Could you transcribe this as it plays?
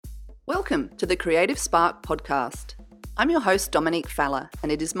Welcome to the Creative Spark podcast. I'm your host, Dominique Faller, and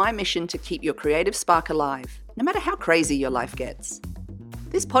it is my mission to keep your creative spark alive, no matter how crazy your life gets.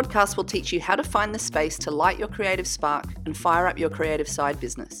 This podcast will teach you how to find the space to light your creative spark and fire up your creative side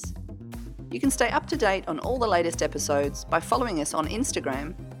business. You can stay up to date on all the latest episodes by following us on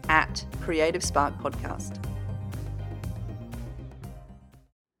Instagram at Creative Spark Podcast.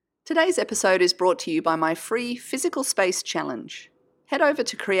 Today's episode is brought to you by my free physical space challenge. Head over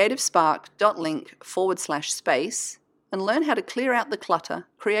to creativespark.link/space and learn how to clear out the clutter,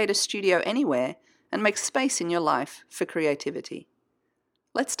 create a studio anywhere, and make space in your life for creativity.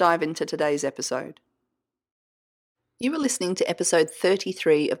 Let's dive into today's episode. You are listening to episode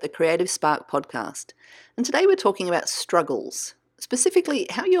 33 of the Creative Spark podcast, and today we're talking about struggles, specifically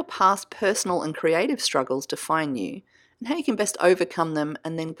how your past personal and creative struggles define you, and how you can best overcome them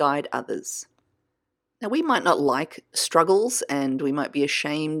and then guide others. Now, we might not like struggles and we might be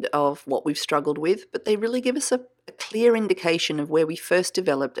ashamed of what we've struggled with, but they really give us a clear indication of where we first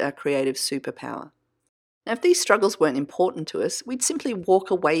developed our creative superpower. Now, if these struggles weren't important to us, we'd simply walk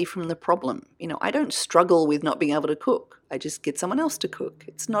away from the problem. I don't struggle with not being able to cook. I just get someone else to cook.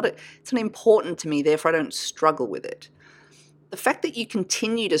 It's not important to me, therefore I don't struggle with it. The fact that you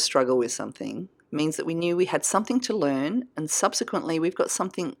continue to struggle with something means that we knew we had something to learn, and subsequently we've got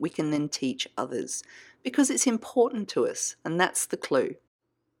something we can then teach others, because it's important to us, and that's the clue.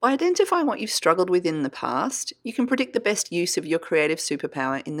 By identifying what you've struggled with in the past, you can predict the best use of your creative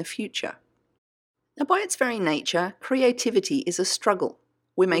superpower in the future. Now, by its very nature, creativity is a struggle.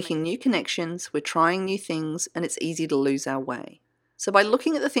 We're making new connections, we're trying new things, and it's easy to lose our way. So by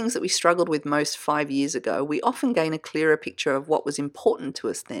looking at the things that we struggled with most 5 years ago, we often gain a clearer picture of what was important to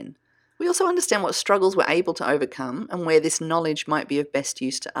us then. We also understand what struggles we're able to overcome and where this knowledge might be of best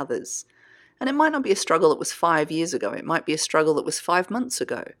use to others. And it might not be a struggle that was 5 years ago, it might be a struggle that was 5 months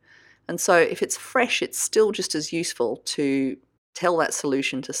ago. And so if it's fresh, it's still just as useful to tell that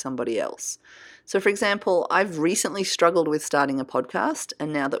solution to somebody else. So for example, I've recently struggled with starting a podcast,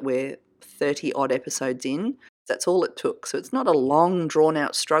 and now that we're 30 odd episodes in, that's all it took. So it's not a long drawn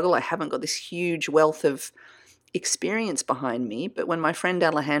out struggle. I haven't got this huge wealth of experience behind me, but when my friend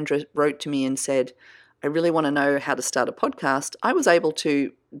Alejandra wrote to me and said, I really want to know how to start a podcast, I was able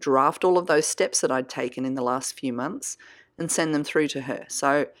to draft all of those steps that I'd taken in the last few months and send them through to her.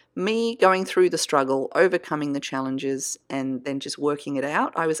 So me going through the struggle, overcoming the challenges, and then just working it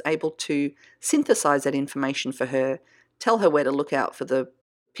out, I was able to synthesize that information for her, tell her where to look out for the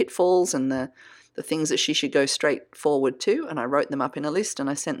pitfalls and the things that she should go straight forward to, and I wrote them up in a list and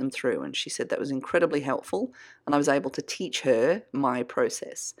I sent them through, and she said that was incredibly helpful, and I was able to teach her my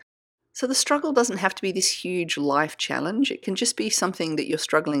process. So the struggle doesn't have to be this huge life challenge. It can just be something that you're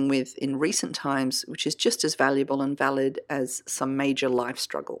struggling with in recent times, which is just as valuable and valid as some major life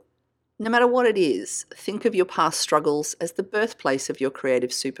struggle. No matter what it is, think of your past struggles as the birthplace of your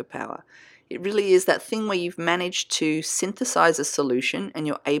creative superpower. It really is that thing where you've managed to synthesize a solution and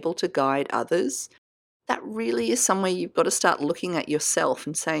you're able to guide others. That really is somewhere you've got to start looking at yourself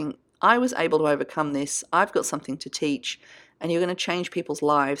and saying, I was able to overcome this, I've got something to teach, and you're going to change people's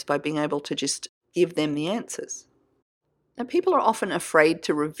lives by being able to just give them the answers. Now, people are often afraid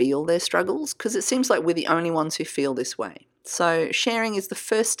to reveal their struggles because it seems like we're the only ones who feel this way. So sharing is the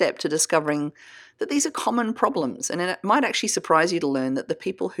first step to discovering that these are common problems, and it might actually surprise you to learn that the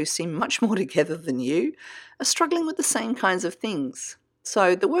people who seem much more together than you are struggling with the same kinds of things.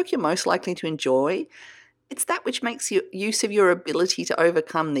 So the work you're most likely to enjoy, it's that which makes use of your ability to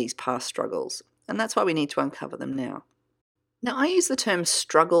overcome these past struggles, and that's why we need to uncover them now. Now, I use the term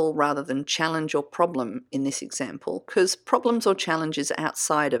struggle rather than challenge or problem in this example because problems or challenges are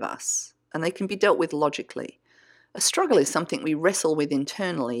outside of us and they can be dealt with logically. A struggle is something we wrestle with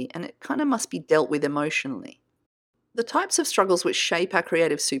internally, and it kind of must be dealt with emotionally. The types of struggles which shape our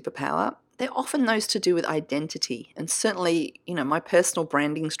creative superpower, they're often those to do with identity, and certainly, my personal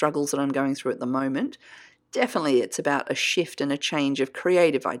branding struggles that I'm going through at the moment, definitely it's about a shift and a change of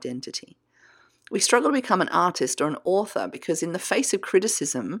creative identity. We struggle to become an artist or an author because in the face of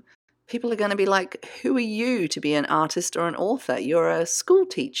criticism, people are going to be like, who are you to be an artist or an author? You're a school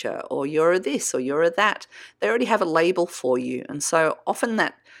teacher, or you're a this, or you're a that. They already have a label for you. And so often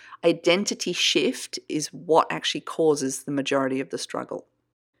that identity shift is what actually causes the majority of the struggle.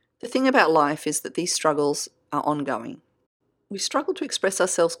 The thing about life is that these struggles are ongoing. We struggle to express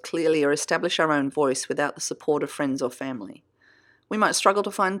ourselves clearly or establish our own voice without the support of friends or family. We might struggle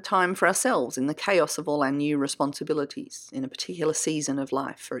to find time for ourselves in the chaos of all our new responsibilities in a particular season of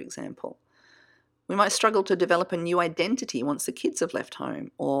life, for example. We might struggle to develop a new identity once the kids have left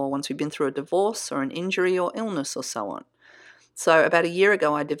home, or once we've been through a divorce or an injury or illness or so on. So about a year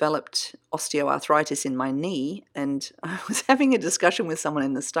ago, I developed osteoarthritis in my knee, and I was having a discussion with someone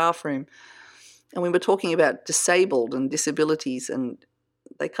in the staff room, and we were talking about disabled and disabilities, and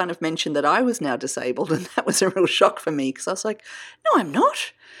they kind of mentioned that I was now disabled, and that was a real shock for me because I was like, no, I'm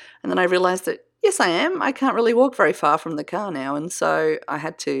not. And then I realised that, yes, I am. I can't really walk very far from the car now, and so I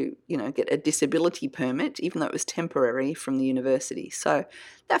had to, get a disability permit, even though it was temporary, from the university. So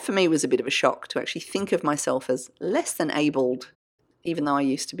that for me was a bit of a shock to actually think of myself as less than abled, even though I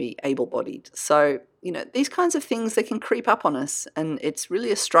used to be able-bodied. So, these kinds of things, they can creep up on us, and it's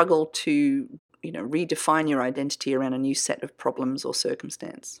really a struggle to redefine your identity around a new set of problems or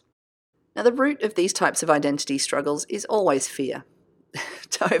circumstance. Now, the root of these types of identity struggles is always fear.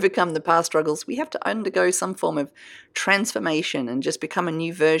 To overcome the past struggles, we have to undergo some form of transformation and just become a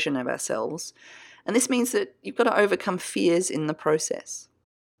new version of ourselves. And this means that you've got to overcome fears in the process.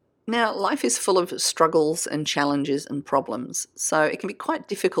 Now, life is full of struggles and challenges and problems, so it can be quite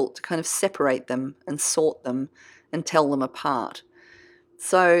difficult to kind of separate them and sort them and tell them apart.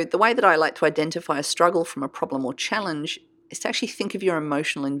 So the way that I like to identify a struggle from a problem or challenge is to actually think of your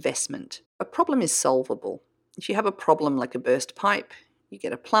emotional investment. A problem is solvable. If you have a problem like a burst pipe, you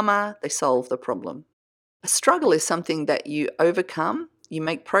get a plumber, they solve the problem. A struggle is something that you overcome, you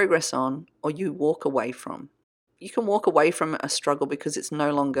make progress on, or you walk away from. You can walk away from a struggle because it's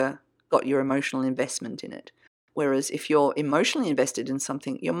no longer got your emotional investment in it. Whereas if you're emotionally invested in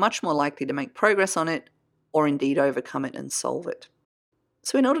something, you're much more likely to make progress on it or indeed overcome it and solve it.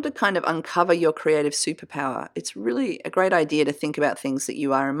 So in order to kind of uncover your creative superpower, it's really a great idea to think about things that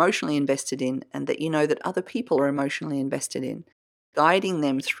you are emotionally invested in and that you know that other people are emotionally invested in, guiding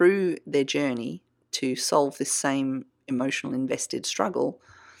them through their journey to solve this same emotional invested struggle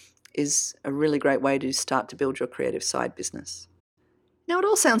is a really great way to start to build your creative side business. Now, it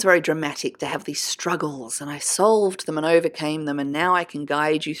all sounds very dramatic to have these struggles, and I solved them and overcame them, and now I can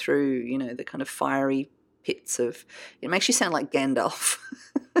guide you through, the kind of fiery pits of, it makes you sound like Gandalf,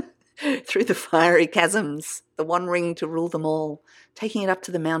 through the fiery chasms, the one ring to rule them all, taking it up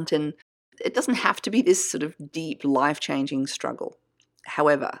to the mountain. It doesn't have to be this sort of deep, life-changing struggle.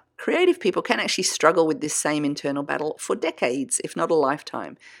 However, creative people can actually struggle with this same internal battle for decades, if not a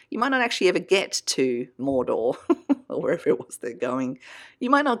lifetime. You might not actually ever get to Mordor, or wherever it was they're going.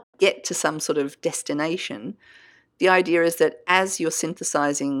 You might not get to some sort of destination. The idea is that as you're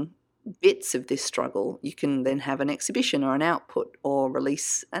synthesizing bits of this struggle, you can then have an exhibition or an output or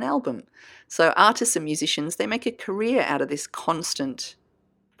release an album. So artists and musicians, they make a career out of this constant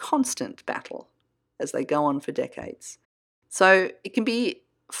battle as they go on for decades. So it can be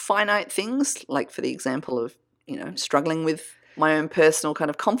finite things, like for the example of, struggling with my own personal kind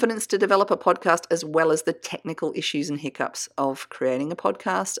of confidence to develop a podcast, as well as the technical issues and hiccups of creating a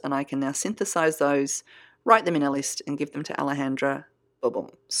podcast. And I can now synthesize those, write them in a list and give them to Alejandra.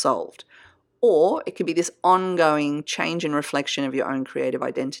 Boom, solved. Or it could be this ongoing change and reflection of your own creative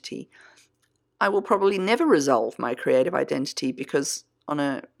identity. I will probably never resolve my creative identity because on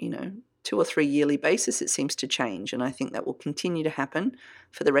a, 2 or 3 yearly basis, it seems to change. And I think that will continue to happen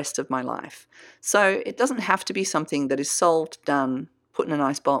for the rest of my life. So it doesn't have to be something that is solved, done, put in a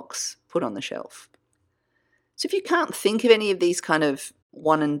nice box, put on the shelf. So if you can't think of any of these kind of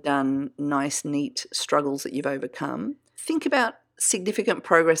one and done, nice, neat struggles that you've overcome, think about significant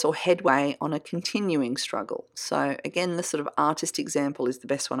progress or headway on a continuing struggle. So again, the sort of artist example is the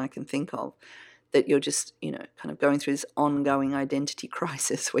best one I can think of, that you're just, kind of going through this ongoing identity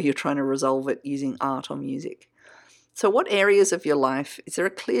crisis where you're trying to resolve it using art or music. So what areas of your life, is there a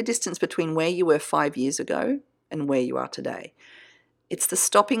clear distance between where you were 5 years ago and where you are today? It's the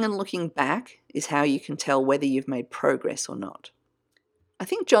stopping and looking back is how you can tell whether you've made progress or not. I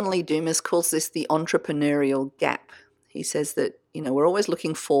think John Lee Dumas calls this the entrepreneurial gap. He says that, we're always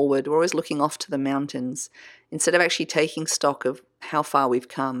looking forward, we're always looking off to the mountains, instead of actually taking stock of how far we've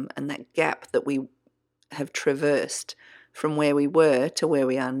come and that gap that we have traversed from where we were to where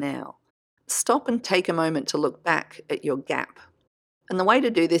we are now. Stop and take a moment to look back at your gap. And the way to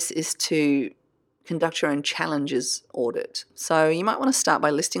do this is to conduct your own challenges audit. So you might want to start by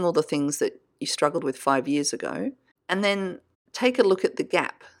listing all the things that you struggled with 5 years ago, and then take a look at the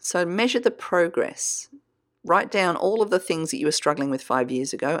gap. So measure the progress. Write down all of the things that you were struggling with 5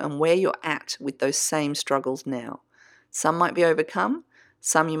 years ago and where you're at with those same struggles now. Some might be overcome,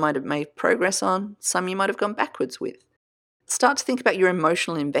 some you might have made progress on, some you might have gone backwards with. Start to think about your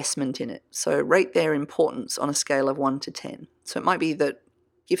emotional investment in it. So rate their importance on a scale of 1 to 10. So it might be that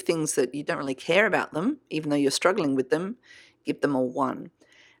give things that you don't really care about them, even though you're struggling with them, give them a 1.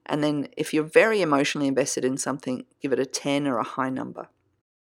 And then if you're very emotionally invested in something, give it a 10 or a high number.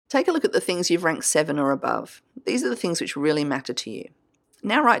 Take a look at the things you've ranked 7 or above. These are the things which really matter to you.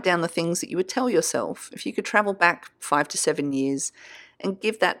 Now write down the things that you would tell yourself if you could travel back 5 to 7 years and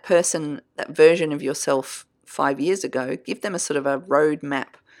give that person, that version of yourself 5 years ago, give them a sort of a road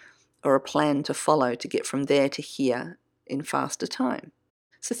map or a plan to follow to get from there to here in faster time.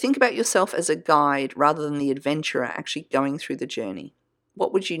 So think about yourself as a guide rather than the adventurer actually going through the journey.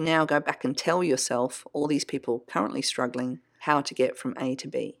 What would you now go back and tell yourself, all these people currently struggling, how to get from A to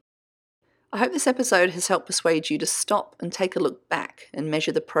B? I hope this episode has helped persuade you to stop and take a look back and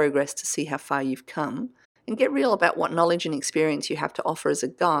measure the progress to see how far you've come, and get real about what knowledge and experience you have to offer as a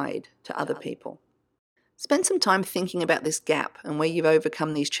guide to other people. Spend some time thinking about this gap and where you've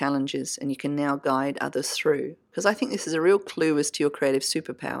overcome these challenges and you can now guide others through, because I think this is a real clue as to your creative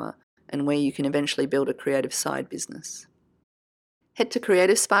superpower and where you can eventually build a creative side business. Head to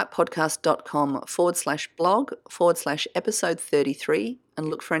creativesparkpodcast.com/blog/episode 33 and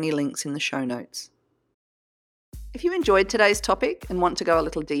look for any links in the show notes. If you enjoyed today's topic and want to go a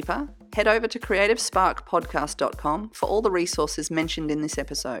little deeper, head over to creativesparkpodcast.com for all the resources mentioned in this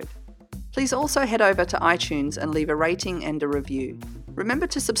episode. Please also head over to iTunes and leave a rating and a review. Remember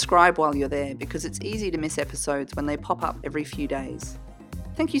to subscribe while you're there because it's easy to miss episodes when they pop up every few days.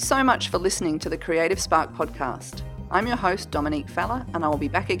 Thank you so much for listening to the Creative Spark podcast. I'm your host, Dominique Faller, and I will be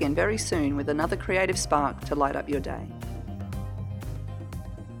back again very soon with another creative spark to light up your day.